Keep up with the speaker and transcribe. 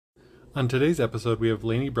On today's episode, we have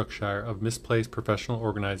Layne Brookshire of Ms Professional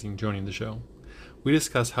Organizing joining the show. We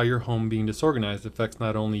discuss how your home being disorganized affects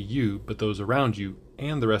not only you, but those around you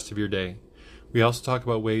and the rest of your day. We also talk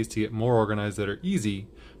about ways to get more organized that are easy,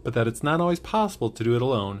 but that it's not always possible to do it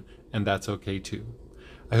alone, and that's okay too.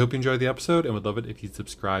 I hope you enjoyed the episode and would love it if you'd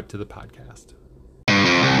subscribe to the podcast.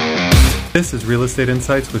 This is Real Estate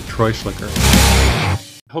Insights with Troy Schlicker.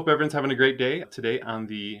 Hope everyone's having a great day. Today on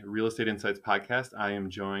the Real Estate Insights podcast, I am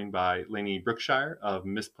joined by Layne Brookshire of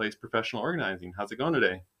Ms Professional Organizing. How's it going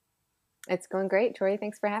today? It's going great, Troy.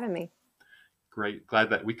 Thanks for having me. Great. Glad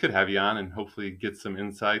that we could have you on and hopefully get some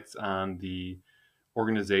insights on the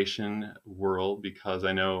organization world, because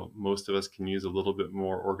I know most of us can use a little bit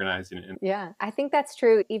more organizing. Yeah, I think that's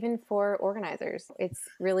true even for organizers. It's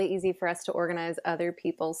really easy for us to organize other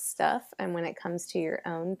people's stuff. And when it comes to your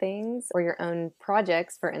own things or your own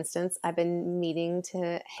projects, for instance, I've been needing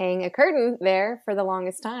to hang a curtain there for the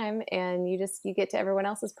longest time. And you get to everyone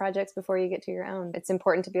else's projects before you get to your own. It's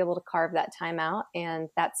important to be able to carve that time out. And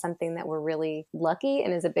that's something that we're really lucky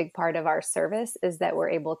and is a big part of our service, is that we're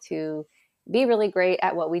able to be really great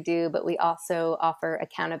at what we do, but we also offer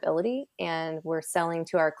accountability, and we're selling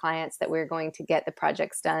to our clients that we're going to get the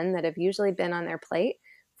projects done that have usually been on their plate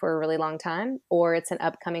for a really long time, or it's an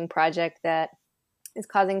upcoming project that is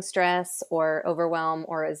causing stress or overwhelm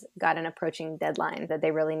or has got an approaching deadline that they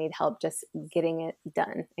really need help just getting it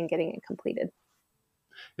done and getting it completed.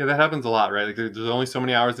 Yeah, that happens a lot, right? Like there's only so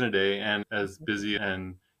many hours in a day, and as busy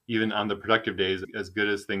and even on the productive days, as good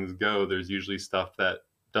as things go, there's usually stuff that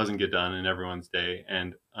doesn't get done in everyone's day.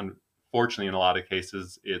 And unfortunately, in a lot of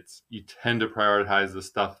cases, you tend to prioritize the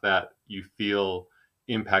stuff that you feel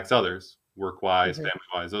impacts others, work-wise,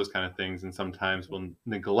 family-wise, those kind of things. And sometimes we'll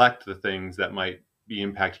neglect the things that might be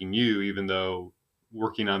impacting you, even though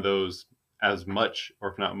working on those as much,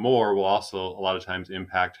 or if not more, will also a lot of times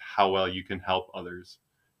impact how well you can help others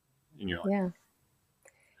in your life. Yeah.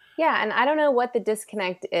 Yeah. And I don't know what the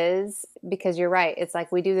disconnect is, because you're right. It's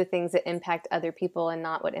like we do the things that impact other people and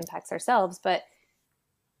not what impacts ourselves. But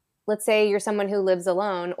let's say you're someone who lives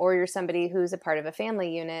alone, or you're somebody who's a part of a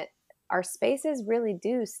family unit. Our spaces really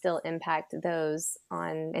do still impact those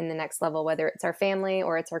in the next level, whether it's our family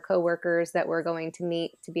or it's our coworkers that we're going to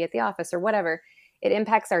meet to be at the office or whatever. It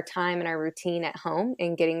impacts our time and our routine at home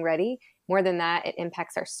and getting ready. More than that, it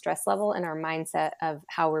impacts our stress level and our mindset of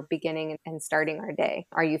how we're beginning and starting our day.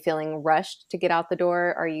 Are you feeling rushed to get out the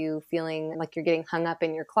door? Are you feeling like you're getting hung up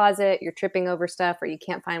in your closet? You're tripping over stuff, or you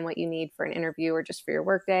can't find what you need for an interview or just for your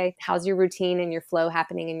workday? How's your routine and your flow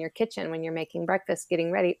happening in your kitchen when you're making breakfast,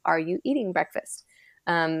 getting ready? Are you eating breakfast?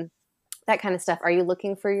 That kind of stuff. Are you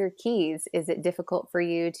looking for your keys? Is it difficult for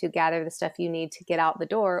you to gather the stuff you need to get out the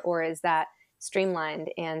door, or is that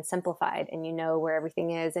streamlined and simplified, and you know where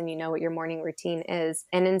everything is and you know what your morning routine is?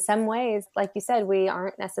 And in some ways, like you said, we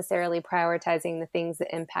aren't necessarily prioritizing the things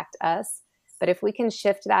that impact us. But if we can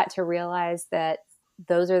shift that to realize that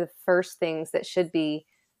those are the first things that should be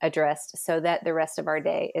addressed, so that the rest of our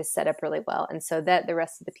day is set up really well, and so that the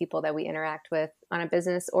rest of the people that we interact with on a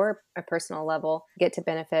business or a personal level get to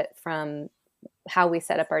benefit from how we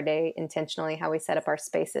set up our day intentionally, how we set up our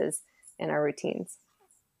spaces and our routines.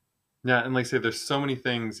 Yeah, and like I say, there's so many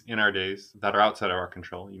things in our days that are outside of our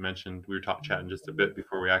control. You mentioned, we were chatting just a bit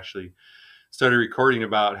before we actually started recording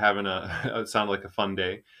about having it sounded like a fun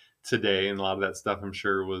day today, and a lot of that stuff I'm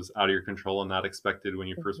sure was out of your control and not expected when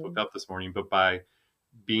you first woke up this morning. But by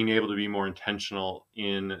being able to be more intentional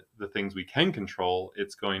in the things we can control,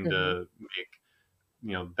 it's going to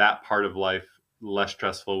make that part of life less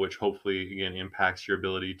stressful, which hopefully again impacts your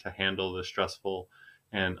ability to handle the stressful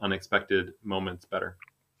and unexpected moments better.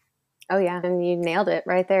 Oh yeah. And you nailed it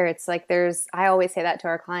right there. It's like I always say that to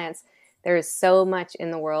our clients, there is so much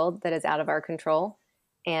in the world that is out of our control.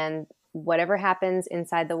 And whatever happens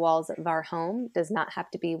inside the walls of our home does not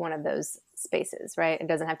have to be one of those spaces, right? It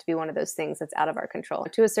doesn't have to be one of those things that's out of our control.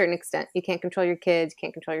 To a certain extent, you can't control your kids, you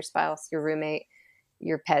can't control your spouse, your roommate,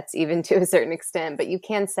 your pets, even to a certain extent, but you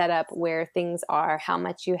can set up where things are, how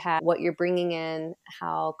much you have, what you're bringing in,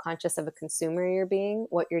 how conscious of a consumer you're being,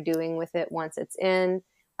 what you're doing with it once it's in.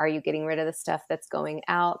 Are you getting rid of the stuff that's going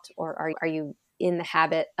out, or are you in the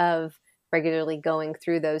habit of regularly going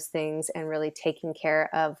through those things and really taking care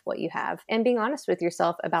of what you have and being honest with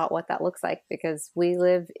yourself about what that looks like? Because we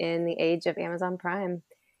live in the age of Amazon Prime,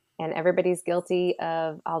 and everybody's guilty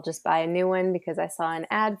of, I'll just buy a new one because I saw an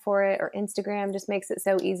ad for it, or Instagram just makes it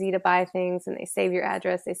so easy to buy things, and they save your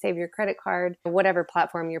address, they save your credit card, whatever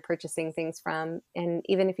platform you're purchasing things from. And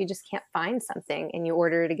even if you just can't find something and you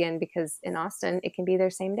order it again, because in Austin, it can be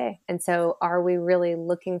there same day. And so are we really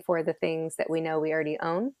looking for the things that we know we already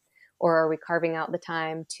own? Or are we carving out the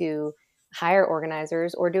time to hire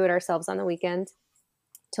organizers or do it ourselves on the weekend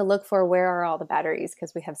to look for where are all the batteries?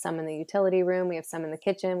 Because we have some in the utility room, we have some in the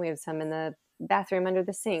kitchen, we have some in the bathroom under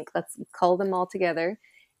the sink. Let's cull them all together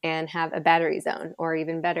and have a battery zone, or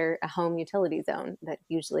even better, a home utility zone. That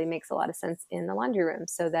usually makes a lot of sense in the laundry room,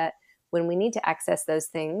 so that when we need to access those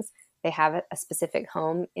things, they have a specific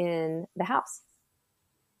home in the house.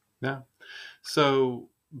 Yeah. So,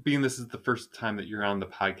 being this is the first time that you're on the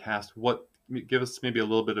podcast, give us maybe a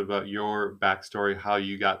little bit about your backstory, how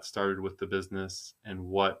you got started with the business, and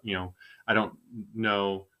I don't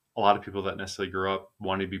know a lot of people that necessarily grew up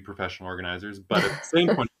wanting to be professional organizers, but at the same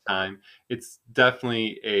point in time, it's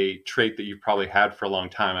definitely a trait that you've probably had for a long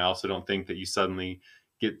time. I also don't think that you suddenly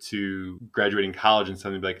get to graduating college and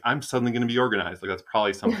suddenly be like, I'm suddenly going to be organized. Like, that's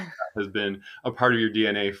probably something that has been a part of your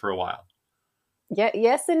DNA for a while. Yeah,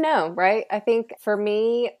 yes and no, right? I think for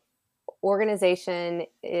me, organization,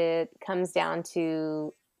 it comes down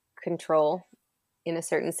to control in a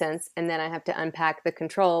certain sense. And then I have to unpack the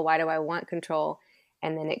control. Why do I want control?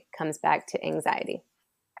 And then it comes back to anxiety.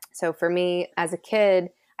 So for me, as a kid,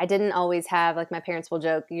 I didn't always have, like my parents will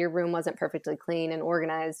joke, your room wasn't perfectly clean and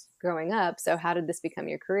organized growing up. So how did this become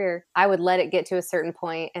your career? I would let it get to a certain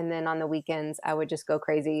point, and then on the weekends, I would just go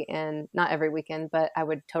crazy. And not every weekend, but I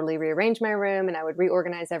would totally rearrange my room and I would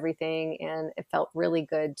reorganize everything. And it felt really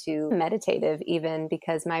good to meditative, even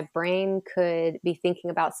because my brain could be thinking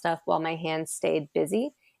about stuff while my hands stayed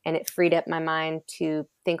busy, and it freed up my mind to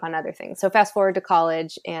think on other things. So fast forward to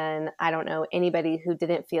college, and I don't know anybody who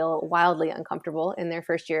didn't feel wildly uncomfortable in their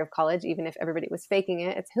first year of college, even if everybody was faking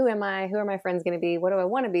it. It's who am I? Who are my friends going to be? What do I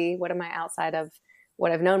want to be? What am I outside of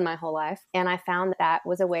what I've known my whole life? And I found that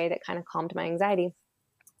was a way that kind of calmed my anxiety,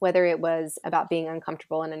 whether it was about being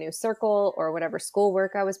uncomfortable in a new circle or whatever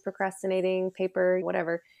schoolwork I was procrastinating, paper,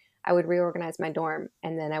 whatever. I would reorganize my dorm,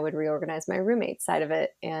 and then I would reorganize my roommate's side of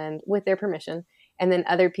it, and with their permission. And then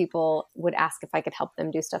other people would ask if I could help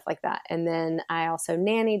them do stuff like that. And then I also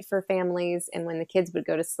nannied for families. And when the kids would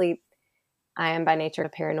go to sleep, I am by nature a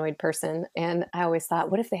paranoid person. And I always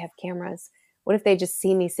thought, what if they have cameras? What if they just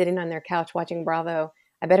see me sitting on their couch watching Bravo?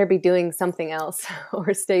 I better be doing something else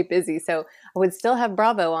or stay busy. So I would still have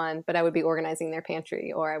Bravo on, but I would be organizing their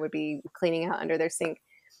pantry, or I would be cleaning out under their sink.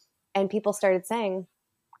 And people started saying,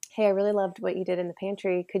 hey, I really loved what you did in the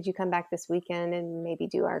pantry. Could you come back this weekend and maybe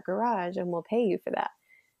do our garage, and we'll pay you for that?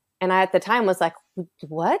 And I, at the time, was like,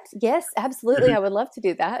 what? Yes, absolutely. I would love to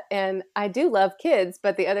do that. And I do love kids,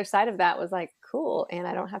 but the other side of that was like, cool. And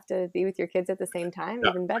I don't have to be with your kids at the same time. Yeah.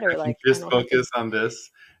 Even better. Like, just focus on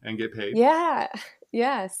this and get paid. Yeah.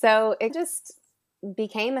 Yeah. So it just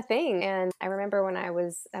became a thing. And I remember when I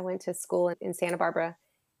went to school in Santa Barbara.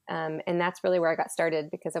 And that's really where I got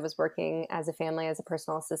started, because I was working as a family as a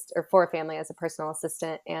personal assistant, or for a family as a personal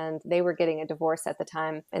assistant. And they were getting a divorce at the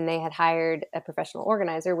time, and they had hired a professional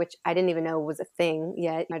organizer, which I didn't even know was a thing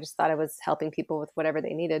yet. I just thought I was helping people with whatever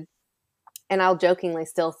they needed. And I'll jokingly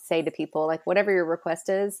still say to people, like, whatever your request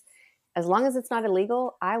is, as long as it's not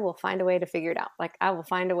illegal, I will find a way to figure it out. Like, I will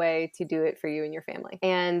find a way to do it for you and your family.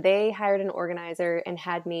 And they hired an organizer and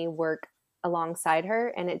had me work alongside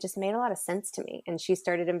her, and it just made a lot of sense to me. And she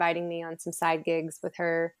started inviting me on some side gigs with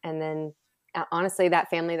her. And then honestly, that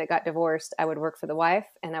family that got divorced, I would work for the wife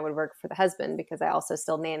and I would work for the husband, because I also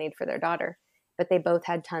still nannied for their daughter. But they both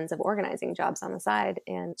had tons of organizing jobs on the side,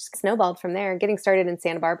 and just snowballed from there. Getting started in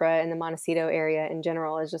Santa Barbara and the Montecito area in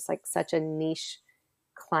general is just like such a niche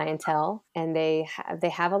clientele, and they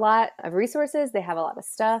have a lot of resources, they have a lot of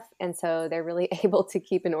stuff, and so they're really able to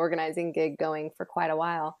keep an organizing gig going for quite a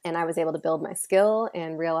while. And I was able to build my skill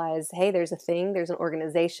and realize, hey, there's an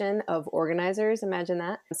organization of organizers. Imagine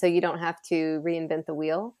that. So you don't have to reinvent the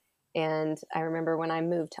wheel. And I remember when I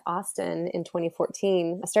moved to Austin in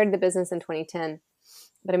 2014, I started the business in 2010,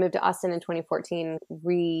 but I moved to Austin in 2014,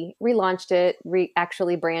 relaunched it,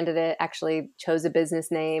 actually branded it, actually chose a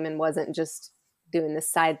business name, and wasn't just doing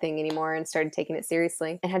this side thing anymore, and started taking it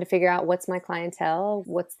seriously, and had to figure out, what's my clientele?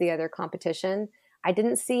 What's the other competition? I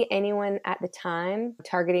didn't see anyone at the time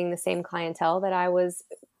targeting the same clientele that I was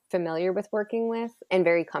familiar with working with and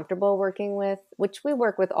very comfortable working with, which we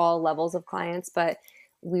work with all levels of clients, but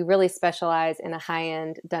we really specialize in a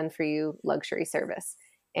high-end, done-for-you luxury service.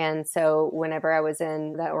 And so whenever I was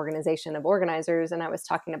in that organization of organizers and I was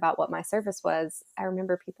talking about what my service was, I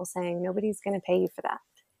remember people saying, nobody's going to pay you for that.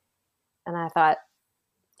 And I thought,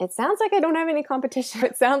 it sounds like I don't have any competition.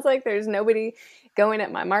 It sounds like there's nobody going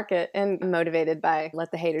at my market. And motivated by,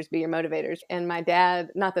 let the haters be your motivators. And my dad,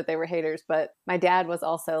 not that they were haters, but my dad was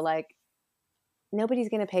also like, nobody's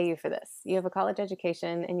going to pay you for this. You have a college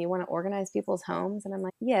education and you want to organize people's homes. And I'm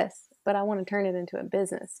like, yes, but I want to turn it into a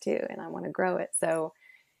business too. And I want to grow it. So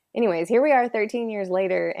anyways, here we are 13 years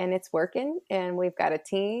later and it's working and we've got a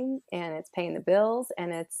team and it's paying the bills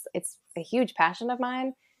and it's a huge passion of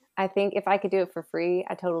mine. I think if I could do it for free,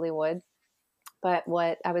 I totally would. But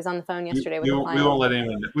what I was on the phone yesterday with a We client. won't let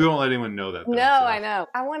anyone. We won't let anyone know that No, though. So. I know.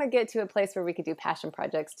 I want to get to a place where we could do passion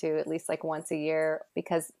projects too, at least like once a year,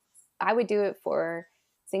 because I would do it for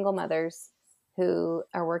single mothers who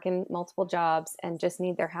are working multiple jobs and just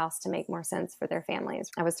need their house to make more sense for their families.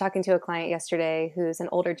 I was talking to a client yesterday who's an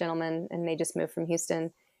older gentleman and they just moved from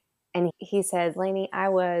Houston. And he said, Layne, I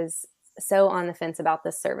was so on the fence about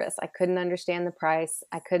this service. I couldn't understand the price.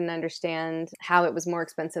 I couldn't understand how it was more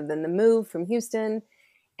expensive than the move from Houston.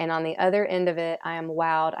 And on the other end of it, I am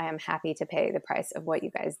wowed. I am happy to pay the price of what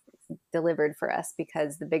you guys delivered for us,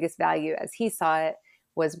 because the biggest value as he saw it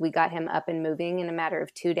was we got him up and moving in a matter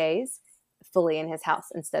of 2 days, fully in his house,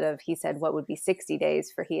 instead of, he said, what would be 60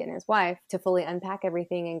 days for he and his wife to fully unpack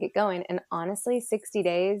everything and get going. And honestly, 60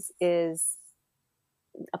 days is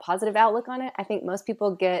a positive outlook on it. I think most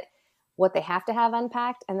people get what they have to have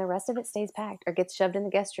unpacked and the rest of it stays packed or gets shoved in the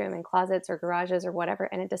guest room and closets or garages or whatever,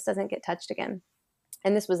 and it just doesn't get touched again.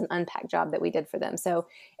 And this was an unpack job that we did for them. So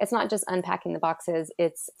it's not just unpacking the boxes,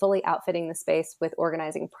 it's fully outfitting the space with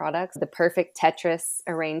organizing products, the perfect Tetris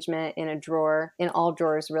arrangement in a drawer, in all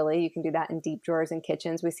drawers, really. You can do that in deep drawers in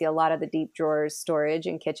kitchens. We see a lot of the deep drawers storage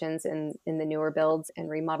in kitchens in the newer builds and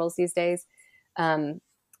remodels these days.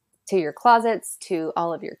 To your closets, to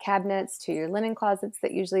all of your cabinets, to your linen closets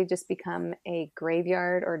that usually just become a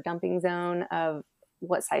graveyard or dumping zone of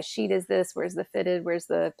what size sheet is this? Where's the fitted? Where's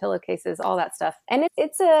the pillowcases? All that stuff. And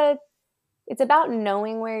it's about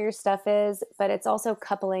knowing where your stuff is, but it's also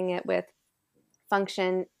coupling it with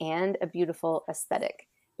function and a beautiful aesthetic.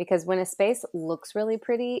 Because when a space looks really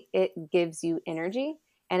pretty, it gives you energy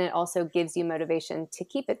and it also gives you motivation to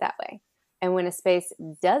keep it that way. And when a space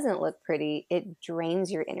doesn't look pretty, it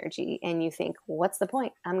drains your energy and you think, what's the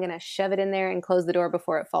point? I'm going to shove it in there and close the door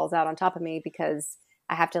before it falls out on top of me because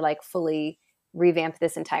I have to like fully revamp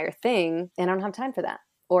this entire thing and I don't have time for that.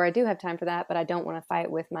 Or I do have time for that, but I don't want to fight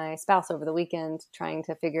with my spouse over the weekend trying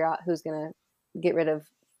to figure out who's going to get rid of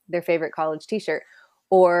their favorite college t-shirt.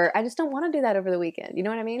 Or I just don't want to do that over the weekend. You know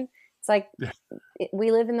what I mean? It's like we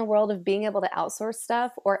live in the world of being able to outsource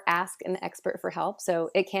stuff or ask an expert for help. So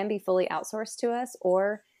it can be fully outsourced to us,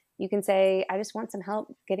 or you can say, I just want some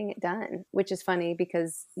help getting it done, which is funny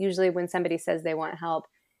because usually when somebody says they want help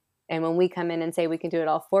and when we come in and say we can do it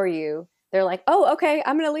all for you, they're like, oh, okay,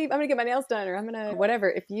 I'm going to leave. I'm going to get my nails done or I'm going to whatever.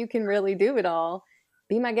 If you can really do it all,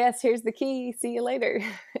 be my guest. Here's the key. See you later.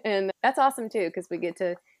 And that's awesome too, because we get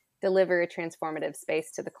to deliver a transformative space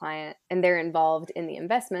to the client and they're involved in the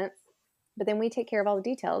investment. But then we take care of all the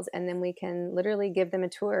details and then we can literally give them a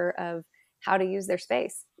tour of how to use their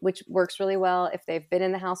space, which works really well if they've been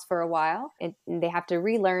in the house for a while and they have to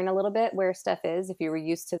relearn a little bit where stuff is. If you were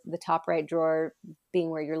used to the top right drawer being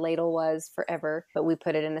where your ladle was forever, but we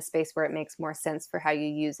put it in a space where it makes more sense for how you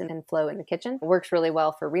use and flow in the kitchen. It works really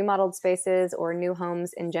well for remodeled spaces or new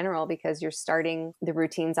homes in general because you're starting the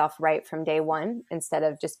routines off right from day one instead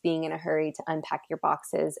of just being in a hurry to unpack your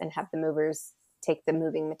boxes and have the movers take the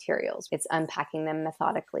moving materials. It's unpacking them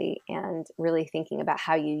methodically and really thinking about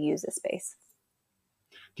how you use a space.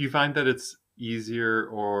 Do you find that it's easier,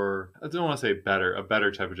 or I don't want to say better, a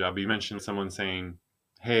better type of job? You mentioned someone saying,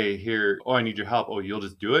 hey, here, oh, I need your help. Oh, you'll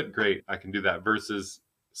just do it? Great, I can do that. Versus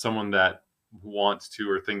someone that wants to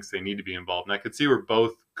or thinks they need to be involved. And I could see where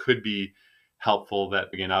both could be helpful. That,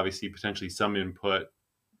 again, obviously, potentially some input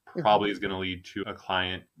probably is going to lead to a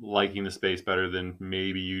client liking the space better than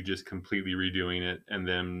maybe you just completely redoing it and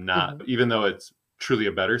them not, even though it's truly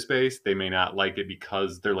a better space, they may not like it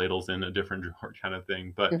because their ladle's in a different drawer kind of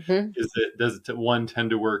thing. But does one tend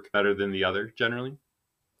to work better than the other generally?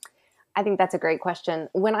 I think that's a great question.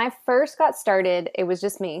 When I first got started, it was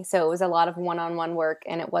just me. So it was a lot of one-on-one work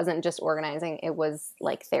and it wasn't just organizing. It was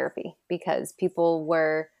like therapy because people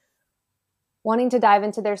were wanting to dive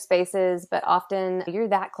into their spaces, but often you're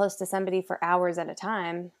that close to somebody for hours at a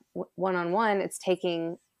time. One-on-one, it's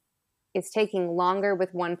taking longer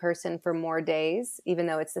with one person for more days, even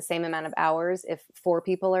though it's the same amount of hours. If 4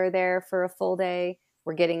 people are there for a full day,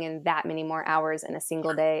 we're getting in that many more hours in a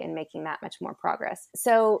single day and making that much more progress.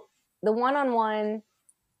 So the one-on-one,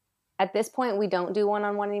 at this point, we don't do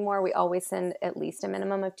one-on-one anymore. We always send at least a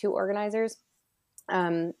minimum of 2 organizers.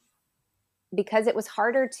 because it was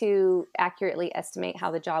harder to accurately estimate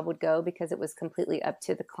how the job would go because it was completely up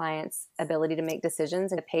to the client's ability to make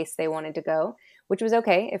decisions and the pace they wanted to go, which was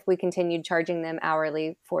okay if we continued charging them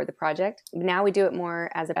hourly for the project. Now we do it more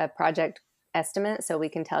as a project estimate. So we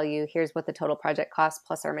can tell you, here's what the total project costs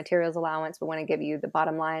plus our materials allowance. We want to give you the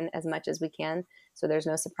bottom line as much as we can, so there's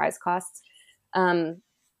no surprise costs. And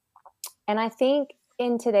I think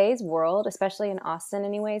in today's world, especially in Austin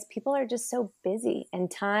anyways, people are just so busy,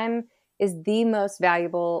 and time is the most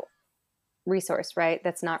valuable resource, right?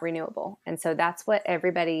 That's not renewable. And so that's what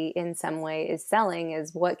everybody in some way is selling,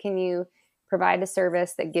 is what can you provide a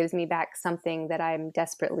service that gives me back something that I'm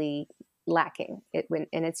desperately lacking.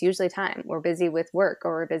 And it's usually time. We're busy with work,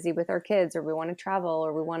 or we're busy with our kids, or we want to travel,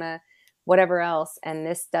 or we want to whatever else. And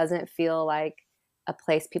this doesn't feel like a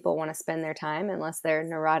place people want to spend their time unless they're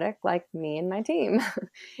neurotic like me and my team.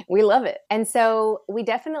 We love it. And so we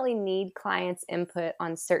definitely need clients' input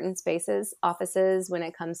on certain spaces, offices, when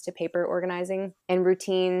it comes to paper organizing and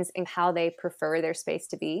routines and how they prefer their space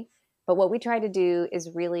to be. But what we try to do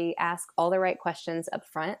is really ask all the right questions up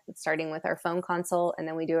front, starting with our phone consult. And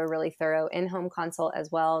then we do a really thorough in-home consult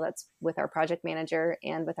as well. That's with our project manager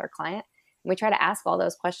and with our client. And we try to ask all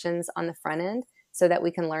those questions on the front end so that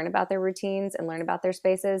we can learn about their routines and learn about their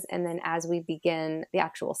spaces. And then as we begin the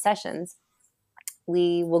actual sessions,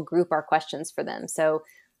 we will group our questions for them. So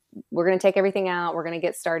we're going to take everything out, we're going to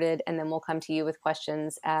get started, and then we'll come to you with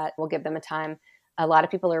questions we'll give them a time. A lot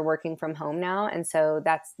of people are working from home now, and so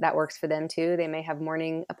that works for them too. They may have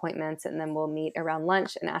morning appointments, and then we'll meet around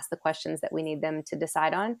lunch and ask the questions that we need them to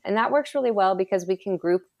decide on. And that works really well because we can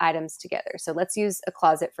group items together. So let's use a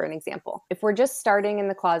closet for an example. If we're just starting in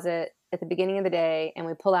the closet at the beginning of the day and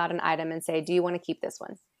we pull out an item and say, do you want to keep this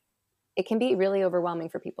one? It can be really overwhelming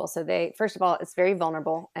for people. So first of all, it's very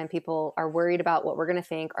vulnerable, and people are worried about what we're going to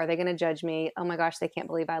think. Are they going to judge me? Oh my gosh, they can't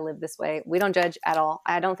believe I live this way. We don't judge at all.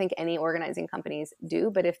 I don't think any organizing companies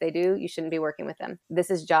do, but if they do, you shouldn't be working with them. This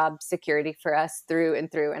is job security for us through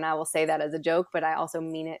and through. And I will say that as a joke, but I also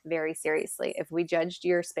mean it very seriously. If we judged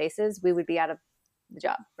your spaces, we would be out of the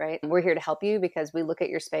job, right? We're here to help you because we look at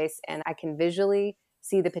your space and I can visually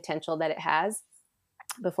see the potential that it has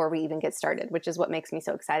before we even get started, which is what makes me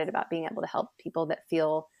so excited about being able to help people that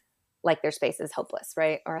feel like their space is hopeless,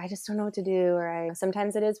 right? Or I just don't know what to do.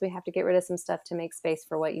 Sometimes it is, we have to get rid of some stuff to make space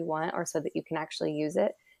for what you want, or so that you can actually use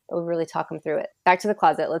it. But we really talk them through it. Back to the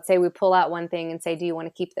closet. Let's say we pull out one thing and say, do you want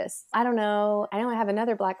to keep this? I don't know. I know I have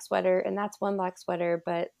another black sweater, and that's one black sweater,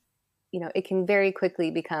 but it can very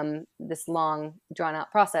quickly become this long drawn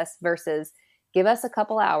out process versus give us a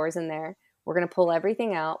couple hours in there. We're going to pull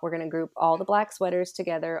everything out. We're going to group all the black sweaters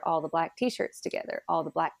together, all the black t-shirts together, all the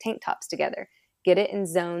black tank tops together, get it in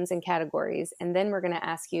zones and categories. And then we're going to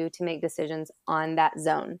ask you to make decisions on that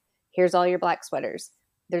zone. Here's all your black sweaters.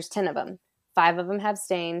 There's 10 of them. 5 of them have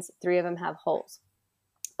stains. 3 of them have holes.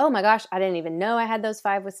 Oh my gosh, I didn't even know I had those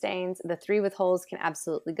 5 with stains. The 3 with holes can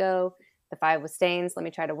absolutely go. The 5 with stains, let me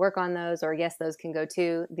try to work on those. Or yes, those can go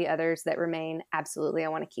too. The others that remain, absolutely, I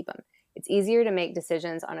want to keep them. It's easier to make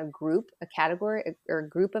decisions on a group, a category, or a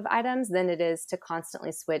group of items than it is to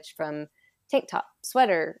constantly switch from tank top,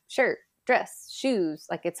 sweater, shirt, dress, shoes.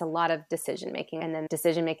 Like, it's a lot of decision making, and then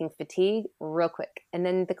decision making fatigue real quick. And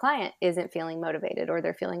then the client isn't feeling motivated, or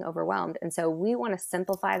they're feeling overwhelmed. And so we want to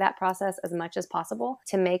simplify that process as much as possible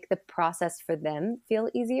to make the process for them feel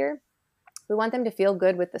easier. We want them to feel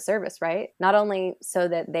good with the service, right? Not only so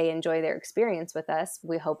that they enjoy their experience with us,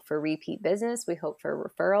 we hope for repeat business, we hope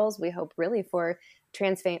for referrals, we hope really for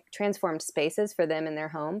transformed spaces for them in their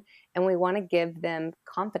home. And we want to give them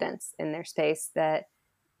confidence in their space that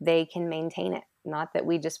they can maintain it. Not that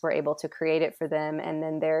we just were able to create it for them and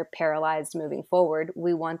then they're paralyzed moving forward.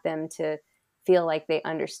 We want them to feel like they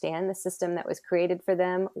understand the system that was created for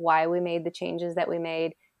them, why we made the changes that we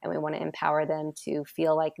made, and we want to empower them to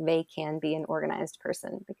feel like they can be an organized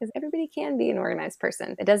person, because everybody can be an organized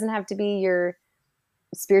person. It doesn't have to be your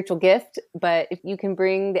spiritual gift, but if you can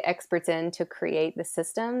bring the experts in to create the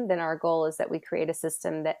system, then our goal is that we create a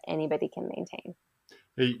system that anybody can maintain.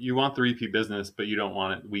 You want the repeat business, but you don't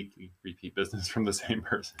want it weekly repeat business from the same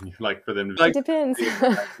person. You like for them to it depends.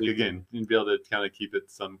 Again, and be able to kind of keep it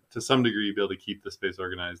to some degree, be able to keep the space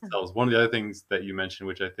organized. Themselves. One of the other things that you mentioned,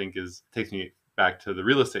 which I think takes me back to the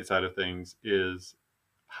real estate side of things, is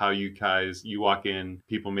how you walk in,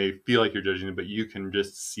 people may feel like you're judging them, but you can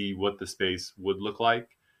just see what the space would look like,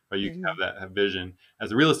 or you can have that vision.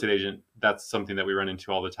 As a real estate agent, that's something that we run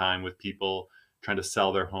into all the time with people trying to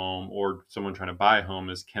sell their home or someone trying to buy a home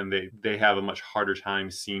is can they have a much harder time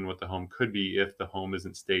seeing what the home could be if the home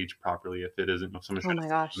isn't staged properly, if it isn't, if someone's Oh trying to my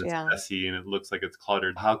sell gosh, and it's yeah. messy and it looks like it's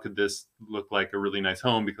cluttered. How could this look like a really nice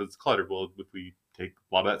home because it's cluttered? Well, if we take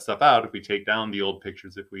a lot of that stuff out, if we take down the old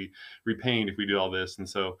pictures, if we repaint, if we do all this. And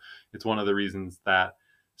so it's one of the reasons that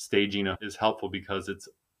staging is helpful, because it's,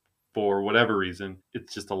 for whatever reason,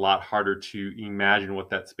 it's just a lot harder to imagine what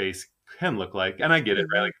that space can look like. And I get it,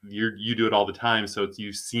 right? Mhm. Like you do it all the time. So it's,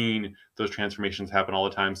 you've seen those transformations happen all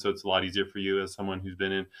the time. So it's a lot easier for you as someone who's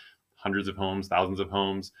been in hundreds of homes, thousands of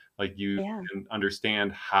homes, like you Yeah. can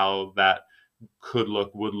understand how that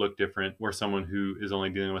would look different, where someone who is only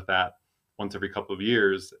dealing with that once every couple of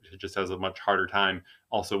years just has a much harder time.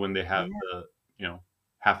 Also, when they have Yeah. the,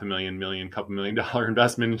 half a million, couple $1 million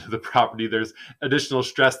investment into the property, there's additional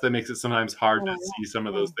stress that makes it sometimes hard Oh my to see gosh. some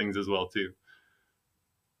of Yeah. those things as well too.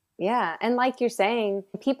 Yeah, and like you're saying,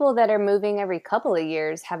 people that are moving every couple of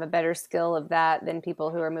years have a better skill of that than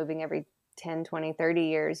people who are moving every 10, 20, 30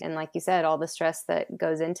 years. And like you said, all the stress that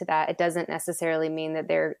goes into that, it doesn't necessarily mean that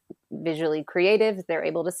they're visually creative. They're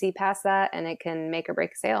able to see past that and it can make or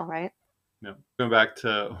break a sale, right? No. Going back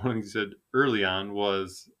to what you said early on,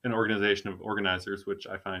 was an organization of organizers, which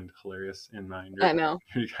I find hilarious in my I know.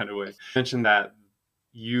 nerdy kind of way. You mentioned that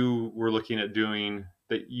you were looking at doing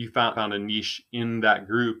that, you found a niche in that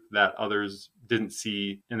group that others didn't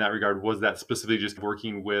see in that regard. Was that specifically just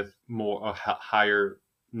working with more a higher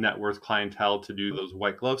net worth clientele to do those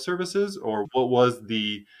white glove services, or what was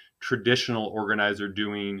the traditional organizer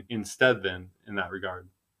doing instead then in that regard?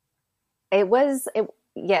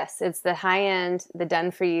 Yes, it's the high end, the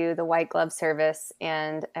done for you, the white glove service,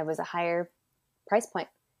 and it was a higher price point.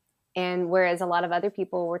 And whereas a lot of other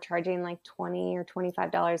people were charging like 20 or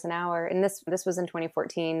 $25 an hour, and this was in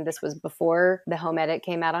 2014. This was before The Home Edit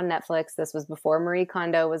came out on Netflix. This was before Marie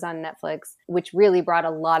Kondo was on Netflix, which really brought a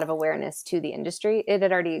lot of awareness to the industry. It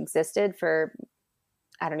had already existed for,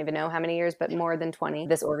 I don't even know how many years, but more than 20.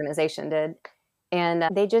 This organization did. And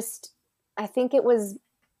they just, I think it was,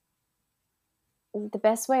 the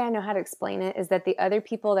best way I know how to explain it is that the other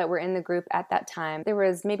people that were in the group at that time, there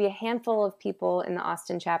was maybe a handful of people in the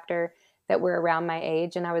Austin chapter that were around my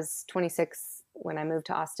age, and I was 26 when I moved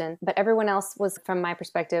to Austin. But everyone else was, from my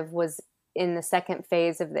perspective, was in the second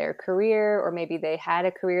phase of their career, or maybe they had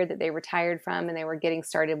a career that they retired from and they were getting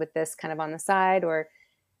started with this kind of on the side, or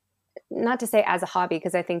not to say as a hobby,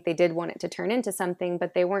 because I think they did want it to turn into something,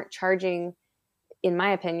 but they weren't charging, in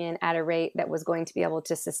my opinion, at a rate that was going to be able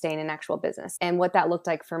to sustain an actual business. And what that looked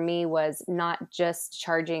like for me was not just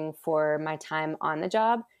charging for my time on the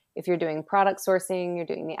job. If you're doing product sourcing, you're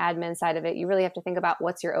doing the admin side of it, you really have to think about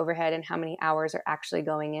what's your overhead and how many hours are actually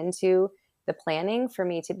going into the planning for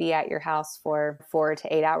me to be at your house for 4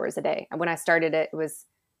 to 8 hours a day. And when I started it,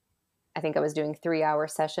 I think I was doing 3 hour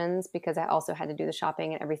sessions because I also had to do the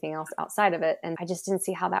shopping and everything else outside of it. And I just didn't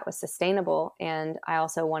see how that was sustainable. And I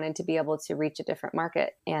also wanted to be able to reach a different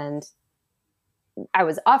market. And I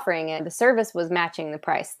was offering it. The service was matching the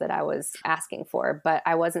price that I was asking for, but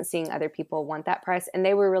I wasn't seeing other people want that price. And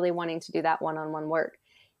they were really wanting to do that one-on-one work.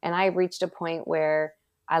 And I reached a point where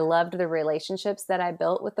I loved the relationships that I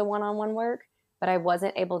built with the one-on-one work, but I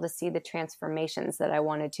wasn't able to see the transformations that I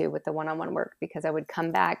wanted to with the one-on-one work, because I would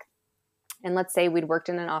come back, and let's say we'd worked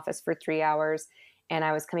in an office for 3 hours and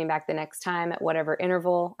I was coming back the next time at whatever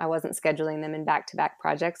interval. I wasn't scheduling them in back-to-back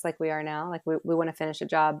projects like we are now. Like we want to finish a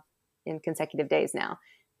job in consecutive days now.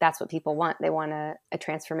 That's what people want. They want a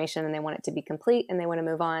transformation and they want it to be complete and they want to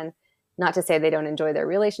move on. Not to say they don't enjoy their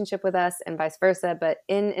relationship with us and vice versa, but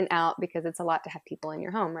in and out, because it's a lot to have people in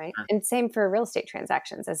your home, right? And same for real estate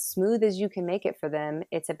transactions. As smooth as you can make it for them,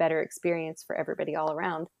 it's a better experience for everybody all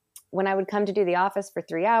around. When I would come to do the office for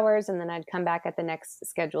 3 hours and then I'd come back at the next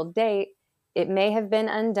scheduled date, it may have been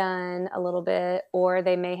undone a little bit, or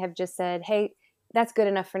they may have just said, hey, that's good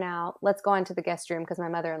enough for now. Let's go on to the guest room because my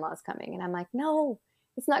mother-in-law is coming. And I'm like, no,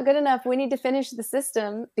 it's not good enough. We need to finish the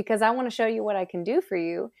system because I want to show you what I can do for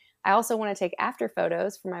you. I also want to take after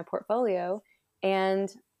photos for my portfolio.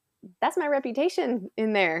 And that's my reputation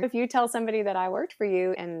in there. If you tell somebody that I worked for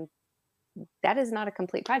you, and that is not a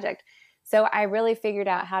complete project. So I really figured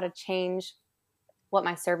out how to change what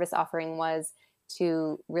my service offering was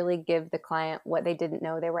to really give the client what they didn't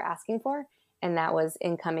know they were asking for. And that was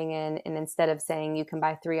in coming in, and instead of saying you can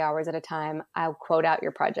buy 3 hours at a time, I'll quote out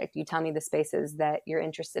your project. You tell me the spaces that you're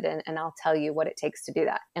interested in, and I'll tell you what it takes to do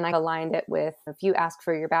that. And I aligned it with, if you ask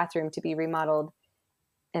for your bathroom to be remodeled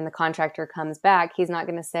and the contractor comes back, he's not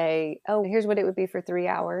going to say, oh, here's what it would be for 3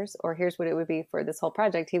 hours, or here's what it would be for this whole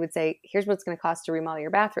project. He would say, here's what it's going to cost to remodel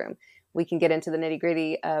your bathroom. We can get into the nitty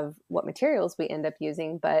gritty of what materials we end up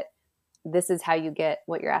using, but this is how you get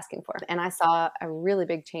what you're asking for. And I saw a really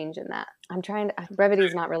big change in that. Brevity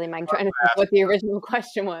is not really I'm trying to think what the original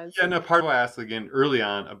question was. Yeah, no, part of what I asked again early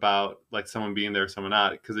on about like someone being there, someone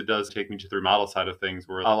not, because it does take me to the remodel side of things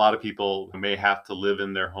where a lot of people may have to live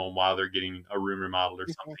in their home while they're getting a room remodeled or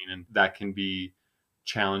something. And that can be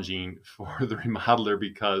challenging for the remodeler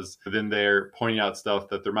because then they're pointing out stuff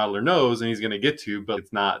that the remodeler knows and he's going to get to, but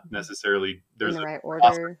it's not necessarily there's in the a right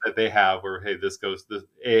process order that they have where, hey, this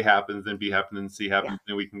A happens, then B happens, then C happens,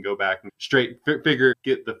 then we can go back and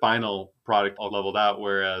get the final product all leveled out.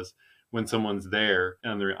 Whereas when someone's there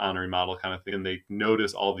and they're on a remodel kind of thing, and they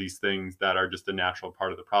notice all these things that are just a natural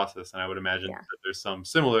part of the process. And I would imagine that there's some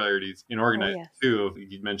similarities in organizing too.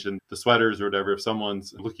 If you mentioned the sweaters or whatever, if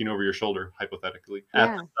someone's looking over your shoulder, hypothetically, at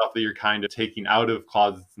the stuff that you're kind of taking out of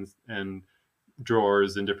closets and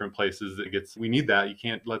drawers in different places, we need that. You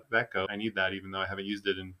can't let that go. I need that, even though I haven't used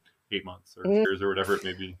it in 8 months or years or whatever it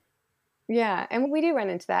may be. Yeah. And we do run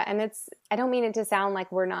into that. And I don't mean it to sound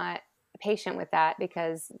like we're not patient with that,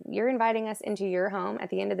 because you're inviting us into your home.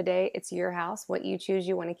 At the end of the day, it's your house. What you choose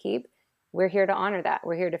you want to keep, we're here to honor that.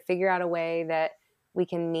 We're here to figure out a way that we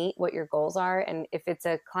can meet what your goals are. And if it's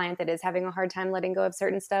a client that is having a hard time letting go of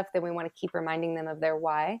certain stuff, then we want to keep reminding them of their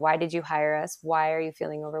why. Why did you hire us? Why are you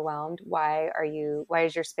feeling overwhelmed? Why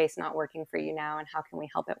is your space not working for you now? And how can we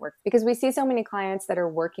help it work? Because we see so many clients that are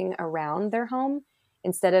working around their home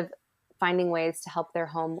instead of finding ways to help their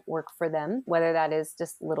home work for them, whether that is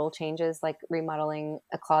just little changes like remodeling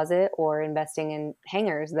a closet or investing in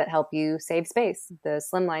hangers that help you save space. The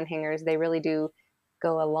slimline hangers, they really do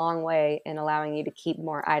go a long way in allowing you to keep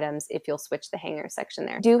more items if you'll switch the hanger section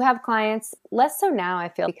there. Do have clients, less so now, I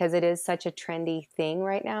feel, because it is such a trendy thing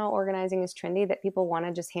right now. Organizing is trendy, that people want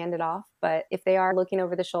to just hand it off. But if they are looking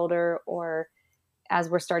over the shoulder, or as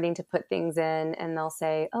we're starting to put things in and they'll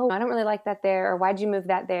say, oh, I don't really like that there, or why'd you move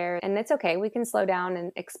that there? And it's okay. We can slow down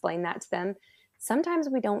and explain that to them. Sometimes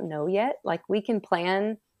we don't know yet. Like, we can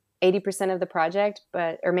plan 80% of the project,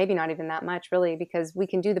 or maybe not even that much really, because we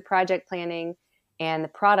can do the project planning and the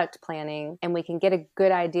product planning, and we can get a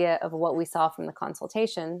good idea of what we saw from the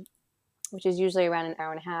consultation, which is usually around an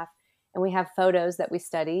hour and a half. And we have photos that we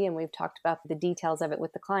study, and we've talked about the details of it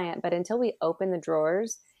with the client. But until we open the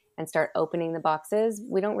drawers and start opening the boxes,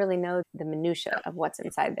 we don't really know the minutia of what's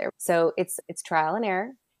inside there. So it's trial and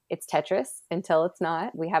error. It's Tetris until it's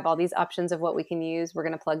not. We have all these options of what we can use. We're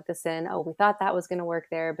going to plug this in. Oh, we thought that was going to work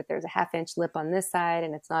there, but there's a 1/2-inch lip on this side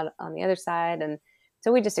and it's not on the other side. And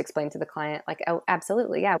so we just explain to the client, like, oh,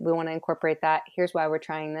 absolutely. Yeah, we want to incorporate that. Here's why we're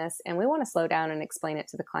trying this. And we want to slow down and explain it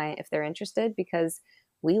to the client if they're interested, because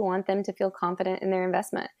we want them to feel confident in their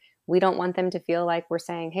investment. We don't want them to feel like we're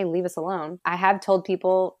saying, hey, leave us alone. I have told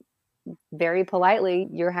people very politely,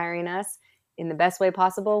 you're hiring us in the best way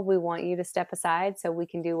possible. We want you to step aside so we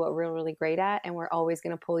can do what we're really great at. And we're always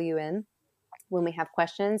going to pull you in when we have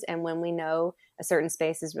questions and when we know a certain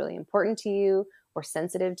space is really important to you or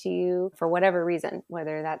sensitive to you for whatever reason,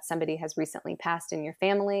 whether that's somebody has recently passed in your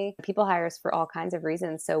family. People hire us for all kinds of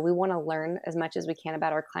reasons. So we want to learn as much as we can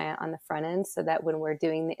about our client on the front end, so that when we're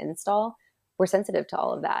doing the install, we're sensitive to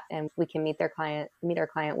all of that and we can meet our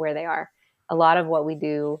client where they are. A lot of what we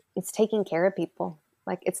do, it's taking care of people.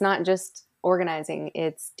 Like, it's not just organizing,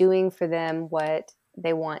 it's doing for them what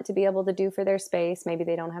they want to be able to do for their space. Maybe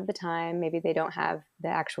they don't have the time, maybe they don't have the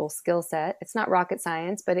actual skill set. It's not rocket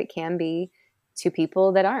science, but it can be to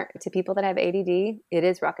people that aren't. To people that have ADD, it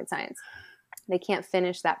is rocket science. They can't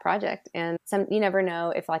finish that project. And you never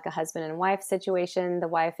know if, like a husband and wife situation, the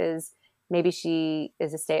wife she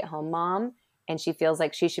is a stay-at-home mom and she feels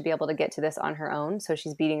like she should be able to get to this on her own. So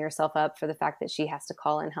she's beating herself up for the fact that she has to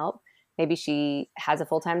call and help. Maybe she has a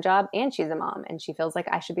full-time job and she's a mom and she feels like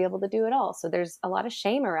I should be able to do it all. So there's a lot of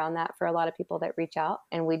shame around that for a lot of people that reach out.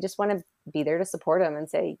 And we just want to be there to support them and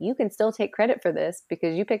say, you can still take credit for this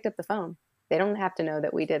because you picked up the phone. They don't have to know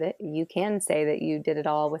that we did it. You can say that you did it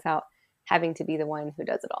all without having to be the one who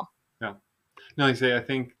does it all. Yeah. No, I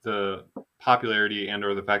think the popularity and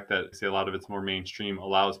or the fact that a lot of it's more mainstream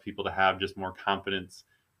allows people to have just more confidence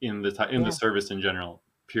in the service in general,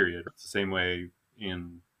 period. It's the same way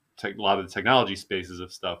in a lot of the technology spaces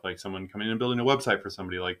of stuff, like someone coming in and building a website for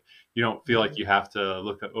somebody. Like, you don't feel like you have to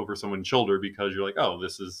look over someone's shoulder because you're like, oh,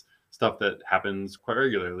 this is stuff that happens quite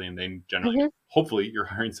regularly. And they generally, hopefully you're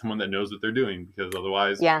hiring someone that knows what they're doing, because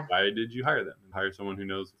otherwise, why did you hire them? Hire someone who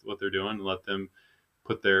knows what they're doing and let them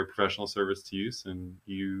put their professional service to use, and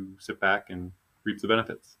you sit back and reap the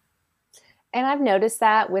benefits. And I've noticed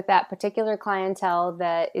that with that particular clientele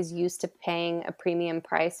that is used to paying a premium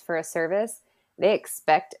price for a service, they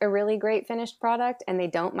expect a really great finished product and they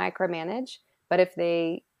don't micromanage. But if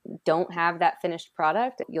they don't have that finished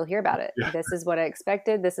product, you'll hear about it. Yeah. This is what I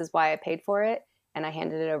expected. This is why I paid for it. And I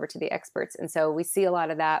handed it over to the experts. And so we see a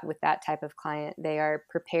lot of that with that type of client. They are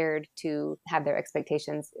prepared to have their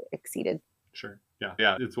expectations exceeded. Sure. Yeah.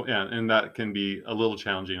 Yeah. And that can be a little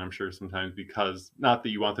challenging, I'm sure, sometimes, because not that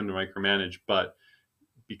you want them to micromanage, but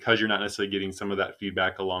because you're not necessarily getting some of that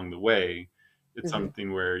feedback along the way, it's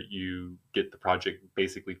something where you get the project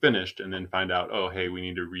basically finished and then find out, oh, hey, we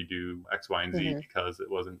need to redo X, Y, and Z because it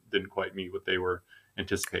didn't quite meet what they were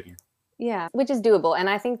anticipating. Yeah, which is doable. And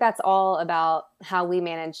I think that's all about how we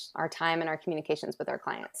manage our time and our communications with our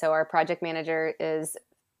clients. So our project manager is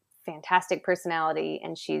fantastic personality,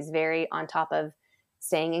 and she's very on top of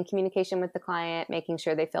staying in communication with the client, making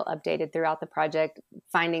sure they feel updated throughout the project,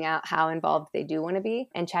 finding out how involved they do want to be,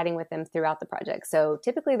 and chatting with them throughout the project. So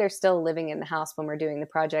typically they're still living in the house when we're doing the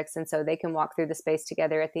projects, and so they can walk through the space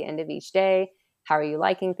together at the end of each day. How are you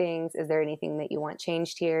liking things? Is there anything that you want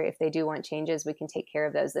changed here? If they do want changes, we can take care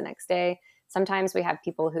of those the next day. Sometimes we have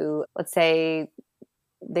people who, let's say,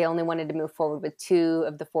 they only wanted to move forward with 2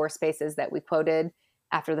 of the 4 spaces that we quoted.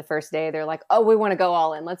 After the first day, they're like, oh, we want to go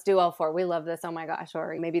all in. Let's do all 4. We love this. Oh my gosh.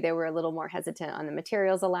 Or maybe they were a little more hesitant on the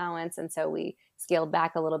materials allowance. And so we scaled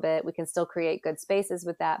back a little bit. We can still create good spaces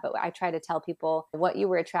with that. But I try to tell people what you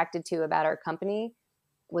were attracted to about our company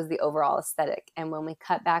was the overall aesthetic. And when we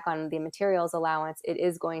cut back on the materials allowance, it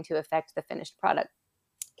is going to affect the finished product.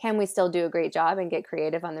 Can we still do a great job and get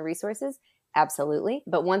creative on the resources? Absolutely.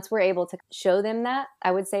 But once we're able to show them that,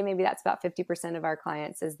 I would say maybe that's about 50% of our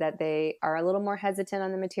clients, is that they are a little more hesitant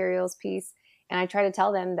on the materials piece. And I try to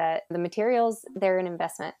tell them that the materials, they're an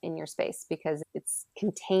investment in your space because it's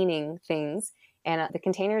containing things. And the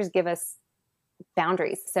containers give us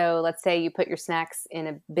boundaries. So let's say you put your snacks in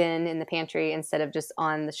a bin in the pantry instead of just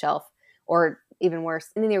on the shelf, or even worse,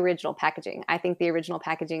 in the original packaging. I think the original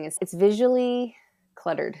packaging it's visually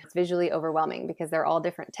cluttered. It's visually overwhelming because they're all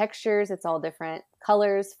different textures. It's all different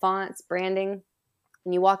colors, fonts, branding.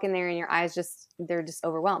 And you walk in there and your eyes they're just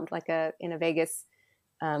overwhelmed, like in a Vegas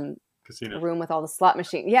Casino room with all the slot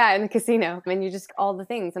machine. Yeah, in the casino. And you just, all the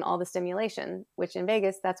things and all the stimulation, which in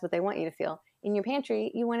Vegas, that's what they want you to feel. In your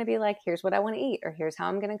pantry, you want to be like, here's what I want to eat, or here's how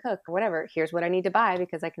I'm going to cook, or whatever. Here's what I need to buy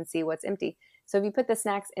because I can see what's empty. So if you put the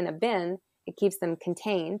snacks in a bin, it keeps them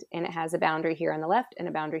contained, and it has a boundary here on the left and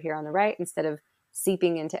a boundary here on the right, instead of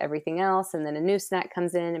seeping into everything else. And then a new snack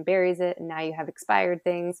comes in and buries it. And now you have expired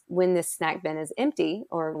things. When this snack bin is empty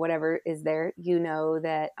or whatever is there, you know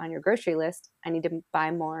that on your grocery list, I need to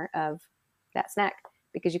buy more of that snack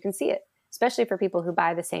because you can see it, especially for people who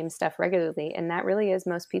buy the same stuff regularly. And that really is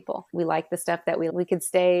most people. We like the stuff that we could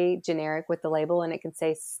stay generic with the label and it can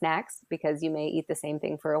say snacks because you may eat the same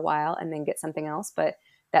thing for a while and then get something else. But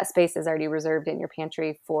that space is already reserved in your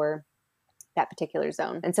pantry for that particular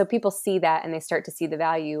zone. And so people see that and they start to see the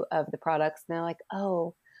value of the products. And they're like,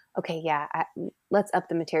 oh, okay, yeah, let's up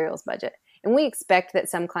the materials budget. And we expect that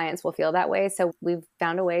some clients will feel that way. So we've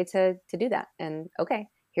found a way to do that. And okay,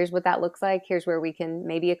 here's what that looks like. Here's where we can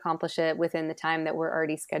maybe accomplish it within the time that we're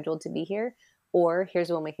already scheduled to be here. Or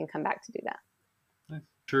here's when we can come back to do that.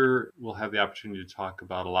 Sure, we'll have the opportunity to talk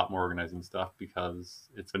about a lot more organizing stuff because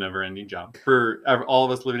it's a never-ending job for all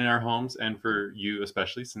of us living in our homes, and for you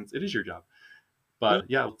especially, since it is your job. But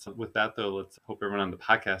yeah, with that though, let's hope everyone on the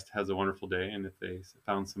podcast has a wonderful day, and if they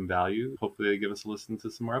found some value, hopefully they give us a listen to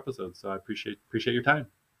some more episodes. So I appreciate your time.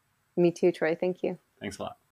 Me too, Troy. Thank you. Thanks a lot.